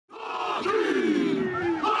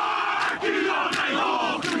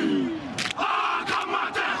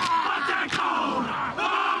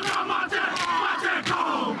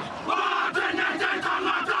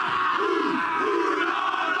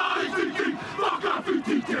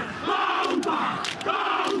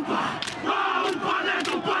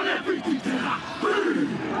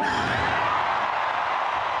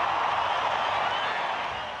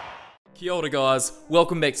Kia ora guys,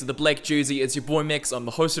 welcome back to the Black Jersey. It's your boy Max, I'm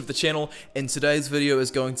the host of the channel, and today's video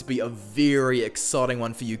is going to be a very exciting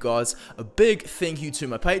one for you guys. A big thank you to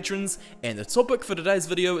my patrons, and the topic for today's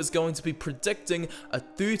video is going to be predicting a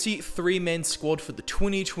 33-man squad for the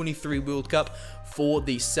 2023 World Cup for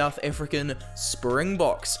the South African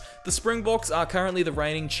Springboks. The Springboks are currently the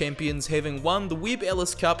reigning champions, having won the Webb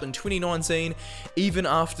Ellis Cup in 2019, even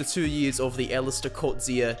after 2 years of the Alistair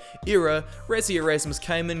Coetzee era. Rassie Erasmus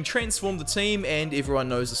came in, transformed the team, and everyone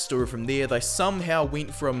knows the story from there. They somehow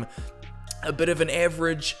went from a bit of an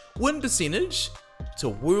average win percentage to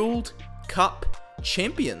World Cup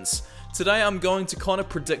champions. Today I'm going to kind of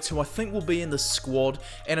predict who I think will be in the squad,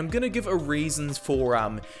 and I'm going to give a reasons for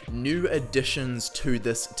new additions to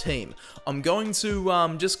this team. I'm going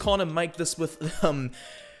to just kind of make this with kind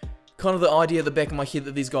of the idea at the back of my head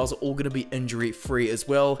that these guys are all going to be injury free as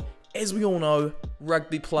well. As we all know,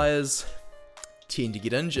 rugby players tend to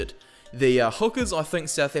get injured. The hookers I think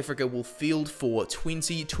South Africa will field for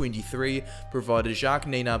 2023, provided Jacques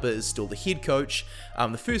Nienaber is still the head coach.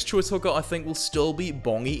 The first choice hooker I think will still be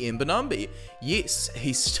Bongi Mbonambi. Yes,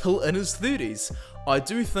 he's still in his 30s. I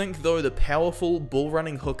do think though the powerful ball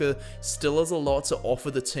running hooker still has a lot to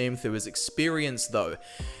offer the team through his experience though.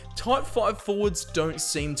 Type 5 forwards don't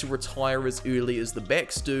seem to retire as early as the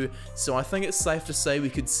backs do, so I think it's safe to say we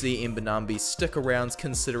could see Mbonambi stick around,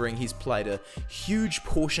 considering he's played a huge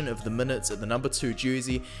portion of the minutes at the number 2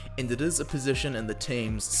 jersey, and it is a position in the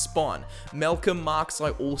team's spine. Malcolm Marx I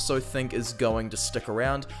also think is going to stick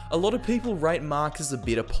around. A lot of people rate Marx as a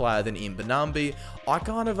better player than Mbonambi. I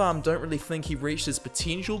kind of don't really think he reached his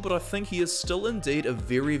potential, but I think he is still indeed a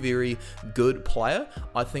very, very good player.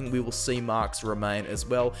 I think we will see Marx remain as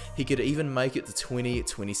well. He could even make it to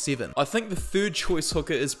 2027. I think the third choice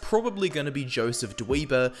hooker is probably going to be Joseph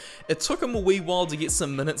Dweeba. It took him a wee while to get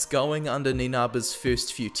some minutes going under Nienaber's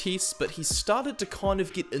first few tests, but he started to kind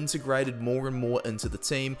of get integrated more and more into the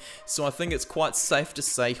team, so I think it's quite safe to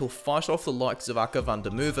say he'll fight off the likes of Aka van der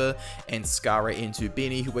Merwe and Skara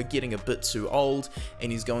Ntubeni, who are getting a bit too old,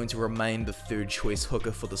 and he's going to remain the third choice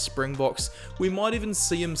hooker for the Springboks. We might even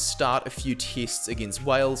see him start a few tests against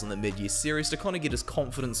Wales in the mid-year series to kind of get his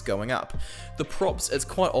confidence going up. The props, it's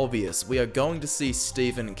quite obvious. We are going to see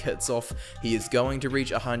Stephen Kitsoff. He is going to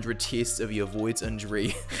reach 100 tests if he avoids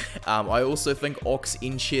injury. I also think Ox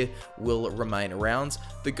Enche will remain around.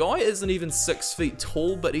 The guy isn't even 6 feet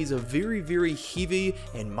tall, but he's a very, very heavy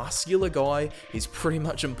and muscular guy. He's pretty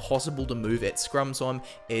much impossible to move at scrum time,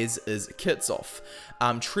 as is Kitsoff.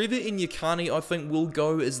 Trevor Inyekani I think will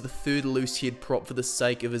go as the third loose head prop for the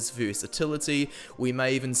sake of his versatility. We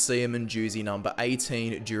may even see him in jersey number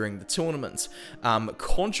 18 during the tournament.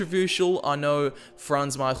 Controversial, I know.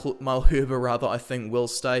 Franz Malherbe I think will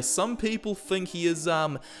stay. Some people think he is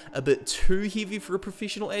a bit too heavy for a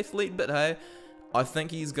professional athlete, but hey, I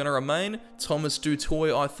think he's going to remain. Thomas du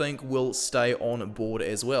Toit I think will stay on board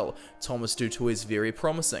as well. Thomas du Toit is very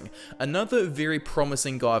promising. Another very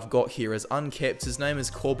promising guy I've got here is uncapped. His name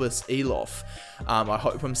is Cobus Elof. I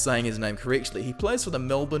hope I'm saying his name correctly. He plays for the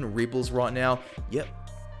Melbourne Rebels right now. Yep.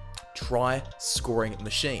 Try scoring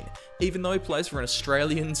machine. Even though he plays for an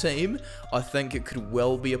Australian team, I think it could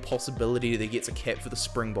well be a possibility that he gets a cap for the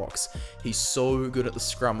Springboks. He's so good at the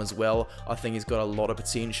scrum as well. I think he's got a lot of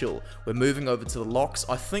potential. We're moving over to the locks.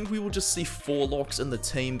 I think we will just see 4 locks in the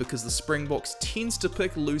team because the Springboks tends to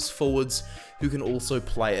pick loose forwards who can also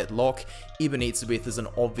play at lock. Eben Etzebeth is an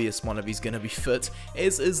obvious one if he's going to be fit,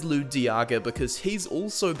 as is Lou Diaga because he's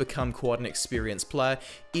also become quite an experienced player.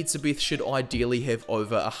 Etzebeth should ideally have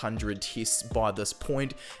over 100 tests by this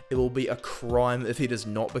point. It will be a crime if he does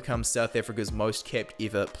not become South Africa's most capped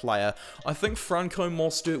ever player. I think Franco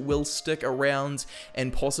Mostert will stick around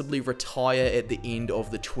and possibly retire at the end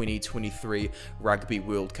of the 2023 Rugby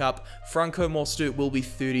World Cup. Franco Mostert will be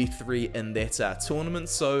 33 in that tournament,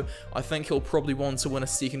 so I think he'll probably want to win a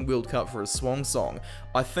second World Cup for his swan song.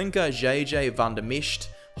 I think JJ van der Mescht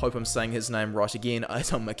hope I'm saying his name right again,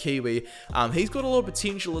 as I'm a Kiwi. He's got a lot of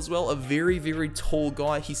potential as well, a very, very tall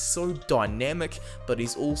guy. He's so dynamic, but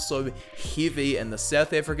he's also heavy, and the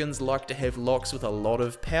South Africans like to have locks with a lot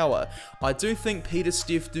of power. I do think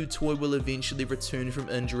Pieter-Steph du Toit will eventually return from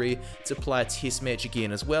injury to play a test match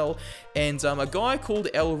again as well, and a guy called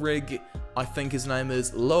Elrig, I think his name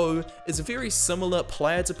is Low, is a very similar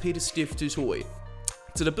player to Pieter-Steph du Toit.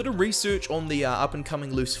 Did a bit of research on the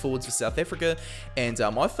up-and-coming loose forwards for South Africa, and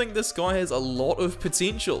I think this guy has a lot of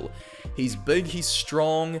potential. He's big, he's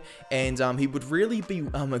strong, and he would really be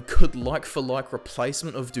a good like-for-like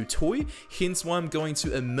replacement of du Toit, hence why I'm going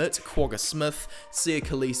to omit Quagga Smith. Sia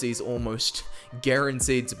Khaleesi's almost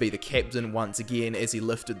guaranteed to be the captain once again as he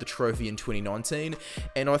lifted the trophy in 2019,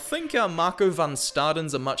 and I think Marco van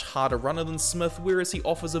Staden's a much harder runner than Smith, whereas he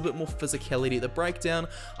offers a bit more physicality at the breakdown.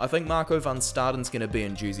 I think Marco van Staden's going to be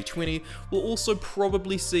in jersey 20. We'll also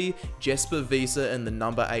probably see Jasper Wiese in the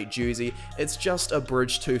number 8 jersey. It's just a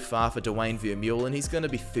bridge too far for Duane Vermeulen. He's going to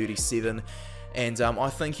be 37, and I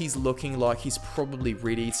think he's looking like he's probably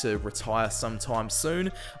ready to retire sometime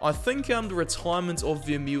soon. I think the retirement of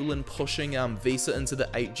Vermeulen pushing Wiese into the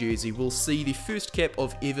 8 jersey will see the first cap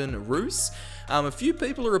of Evan Roos. A few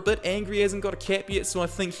people are a bit angry he hasn't got a cap yet, so I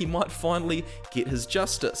think he might finally get his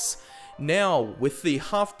justice. Now, with the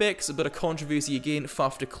halfbacks, a bit of controversy again.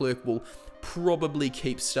 Faf de Klerk will probably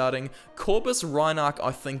keep starting. Corbus Reinach,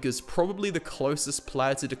 I think, is probably the closest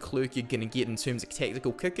player to de Klerk you're going to get in terms of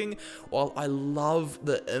tactical kicking, while I love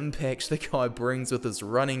the impact the guy brings with his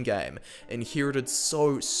running game. Inherited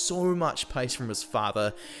so much pace from his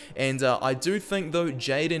father, and I do think, though,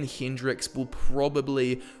 Jaden Hendricks will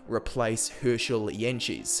probably replace Herschel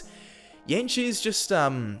Jantjies. Jantjies just,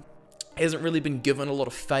 hasn't really been given a lot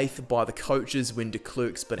of faith by the coaches when de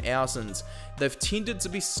Klerk's been out, and they've tended to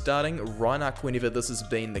be starting Reinach whenever this has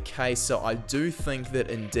been the case, so I do think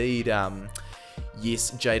that indeed,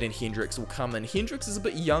 yes, Jaden Hendricks will come in. Hendricks is a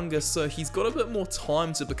bit younger, so he's got a bit more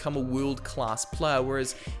time to become a world-class player,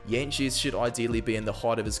 whereas Jantjies should ideally be in the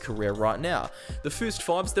height of his career right now. The first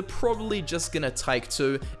 5s, they're probably just going to take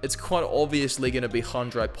 2. It's quite obviously going to be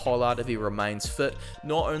Handré Pollard if he remains fit.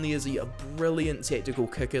 Not only is he a brilliant tactical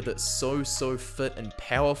kicker that's so fit and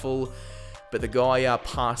powerful, but the guy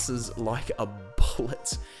passes like a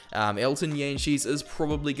bullet. Elton Jantjies is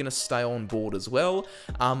probably going to stay on board as well.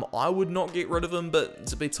 I would not get rid of him, but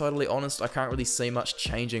to be totally honest, I can't really see much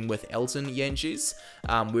changing with Elton Jantjies,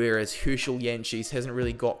 whereas Herschel Jantjies hasn't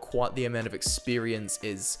really got quite the amount of experience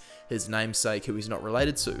as his namesake, who he's not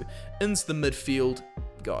related to. Into the midfield,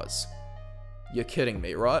 guys, you're kidding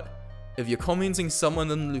me, right? If you're commenting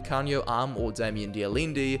someone in Lucanio Arm or Damien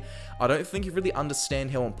Dialendi, I don't think you really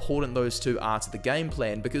understand how important those two are to the game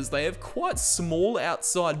plan, because they have quite small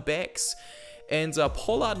outside backs, and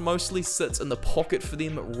Pollard mostly sits in the pocket for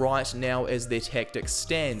them right now as their tactics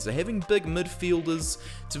stand, so having big midfielders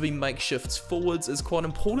to be makeshifts forwards is quite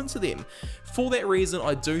important to them. For that reason,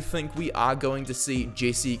 I do think we are going to see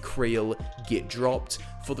Jesse Kriel get dropped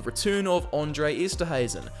for the return of Andre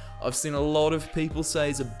Esterhuizen. I've seen a lot of people say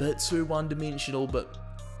he's a bit too one-dimensional, but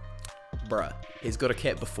bruh, he's got a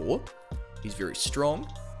cap before, he's very strong,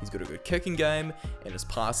 he's got a good kicking game, and his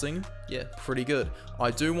passing, yeah, pretty good.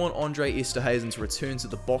 I do want Andre Esterhuizen to return to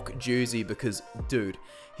the Bok jersey because, dude,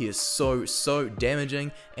 he is so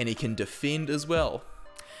damaging, and he can defend as well.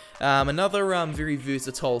 Another very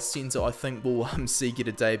versatile centre I think will see get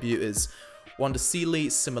a debut is Wandisile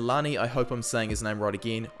Similani. I hope I'm saying his name right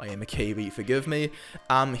again. I am a Kiwi, forgive me.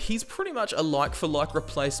 He's pretty much a like-for-like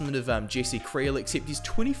replacement of Jesse Kriel, except he's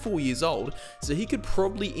 24 years old, so he could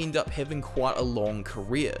probably end up having quite a long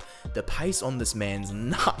career. The pace on this man's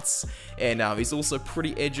nuts, and he's also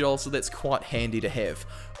pretty agile, so that's quite handy to have.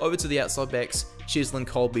 Over to the outside backs, Cheslin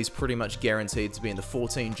Colby's pretty much guaranteed to be in the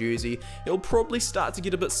 14 jersey. He'll probably start to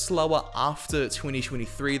get a bit slower after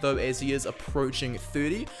 2023 though, as he is approaching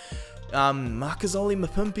 30. Makazole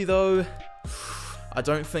Mapimpi though, I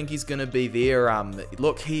don't think he's going to be there.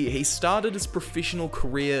 Look, he started his professional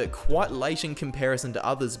career quite late in comparison to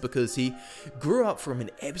others because he grew up from an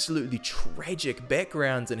absolutely tragic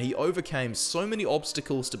background and he overcame so many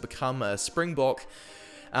obstacles to become a Springbok.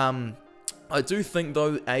 I do think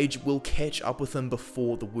though age will catch up with him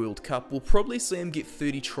before the World Cup. We'll probably see him get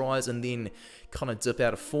 30 tries and then kind of dip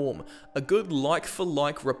out of form. A good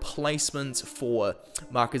like-for-like replacement for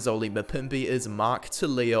Makazole Mapimpi is Mark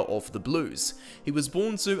Talia of the Blues. He was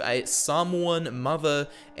born to a Samoan mother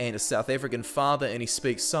and a South African father, and he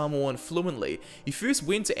speaks Samoan fluently. He first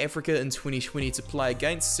went to Africa in 2020 to play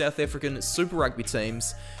against South African Super Rugby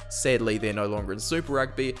teams. Sadly, they're no longer in Super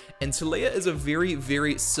Rugby, and Talia is a very,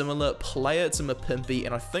 very similar player to Mapimpi,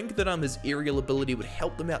 and I think that his aerial ability would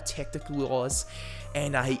help them out tactical-wise,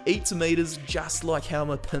 and he eats meters just like how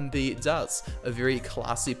Mapimpi does. A very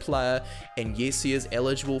classy player, and yes, he is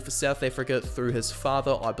eligible for South Africa through his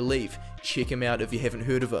father, I believe. Check him out if you haven't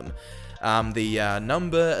heard of him. The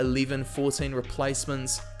number 11, 14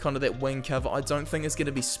 replacements, kind of that wing cover, I don't think it's going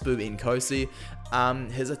to be Spoo Nkosi.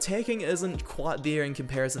 His attacking isn't quite there in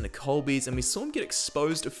comparison to Colby's, and we saw him get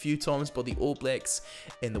exposed a few times by the All Blacks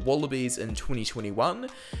and the Wallabies in 2021.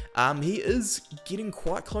 He is getting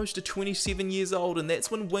quite close to 27 years old, and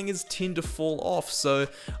that's when wingers tend to fall off, so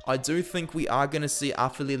I do think we are going to see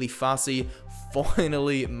Afalele Fasi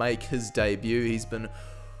finally make his debut. He's been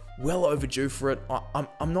well overdue for it.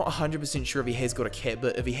 I'm not 100% sure if he has got a cap,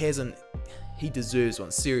 but if he hasn't, he deserves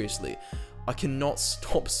one, seriously. I cannot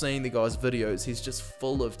stop seeing the guy's videos, he's just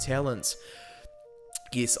full of talent.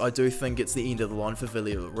 Yes, I do think it's the end of the line for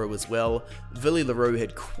Willie le Roux as well. Willie le Roux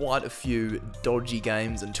had quite a few dodgy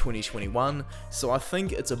games in 2021, so I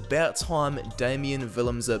think it's about time Damian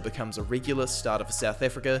Willemse becomes a regular starter for South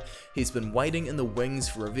Africa. He's been waiting in the wings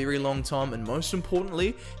for a very long time, and most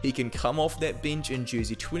importantly, he can come off that bench in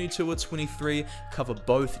jersey 22 or 23, cover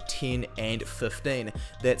both 10 and 15.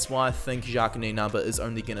 That's why I think Jacques Nienaber is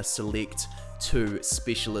only going to select 2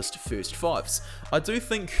 specialist first fives. I do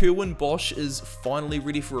think Kerwin Bosch is finally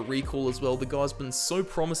ready for a recall as well. The guy's been so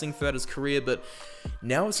promising throughout his career, but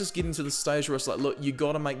now it's just getting to the stage where it's like, look, you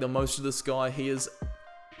got to make the most of this guy. He is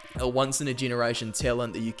a once-in-a-generation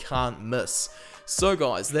talent that you can't miss. So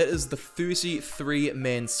guys, that is the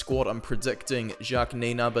 33-man squad I'm predicting Jacques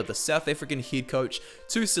Nienaber, the South African head coach,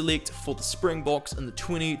 to select for the Springboks in the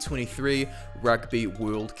 2023 Rugby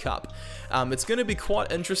World Cup. It's going to be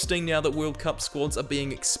quite interesting now that World Cup squads are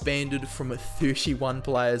being expanded from 31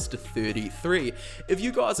 players to 33. If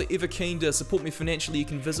you guys are ever keen to support me financially, you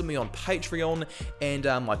can visit me on Patreon and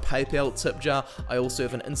my PayPal tip jar. I also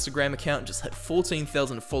have an Instagram account, just hit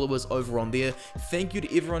 14,000 followers over on there. Thank you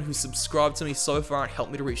to everyone who subscribed to me so far and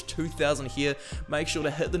helped me to reach 2,000 here. Make sure to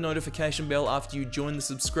hit the notification bell after you join the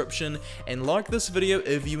subscription, and like this video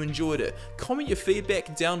if you enjoyed it. Comment your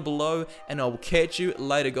feedback down below, and I will catch you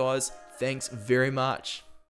later guys. Thanks very much.